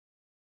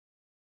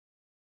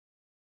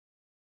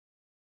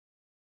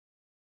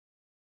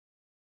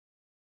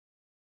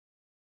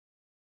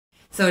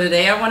So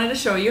today I wanted to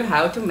show you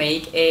how to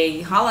make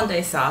a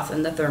Hollandaise sauce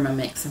in the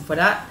Thermomix. And for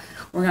that,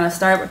 we're going to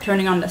start with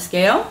turning on the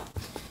scale.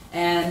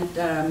 And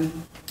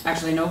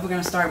actually no, we're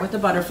going to start with the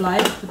butterfly.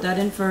 Put that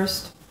in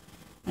first.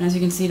 And as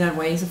you can see, that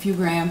weighs a few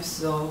grams,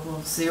 so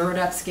we'll zero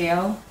that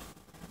scale.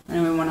 And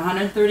then we want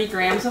 130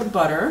 grams of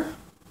butter.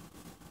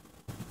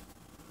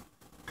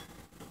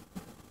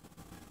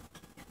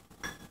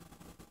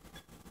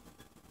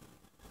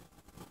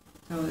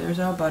 So there's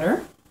our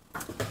butter.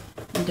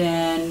 And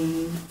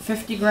then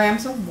 50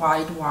 grams of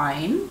white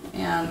wine,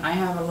 and I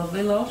have a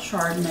lovely little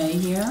Chardonnay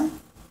here.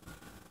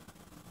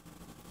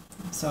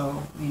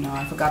 So, you know,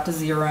 I forgot to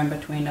zero in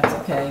between, that's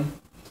okay.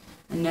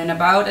 And then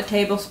about a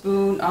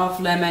tablespoon of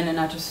lemon, and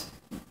I just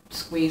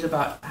squeeze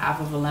about half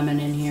of a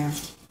lemon in here.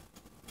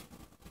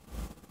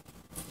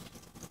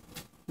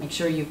 Make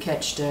sure you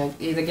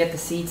either get the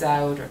seeds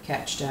out or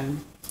catch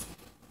them.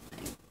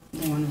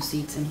 I want the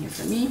seeds in here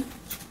for me.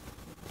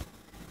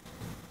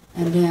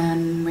 And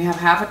then we have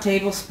half a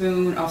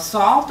tablespoon of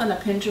salt and a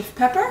pinch of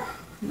pepper.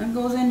 That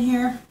goes in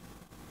here.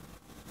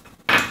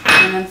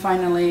 And then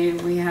finally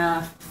we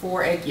have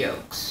 4 egg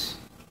yolks.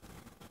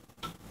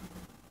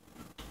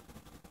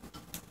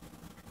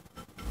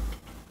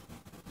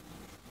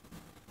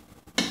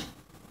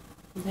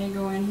 They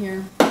go in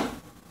here.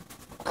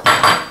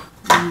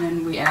 And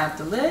then we add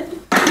the lid.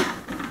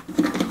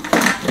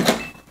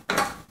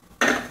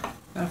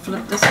 Gonna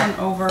flip this one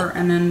over,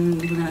 and then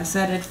we're gonna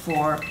set it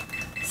for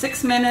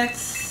 6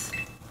 minutes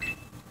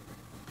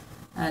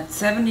at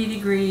 70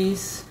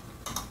 degrees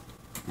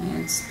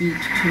and speed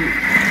 2.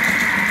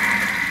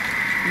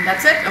 And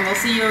that's it, and we'll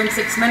see you in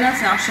 6 minutes,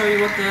 and I'll show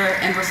you what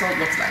the end result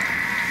looks like.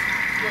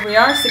 Here we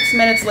are 6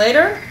 minutes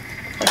later.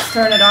 Let's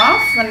turn it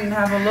off and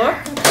have a look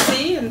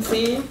and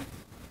see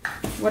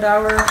what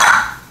our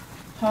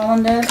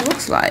Hollandaise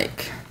looks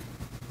like.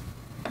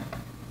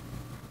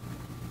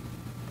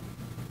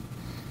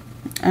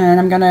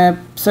 And I'm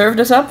gonna serve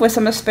this up with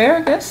some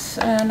asparagus,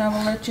 and I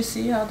will let you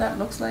see how that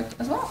looks like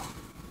as well.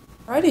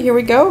 Alrighty, here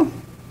we go.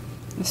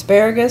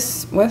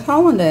 Asparagus with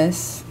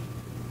Hollandaise.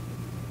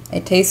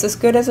 It tastes as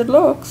good as it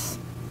looks.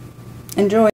 Enjoy.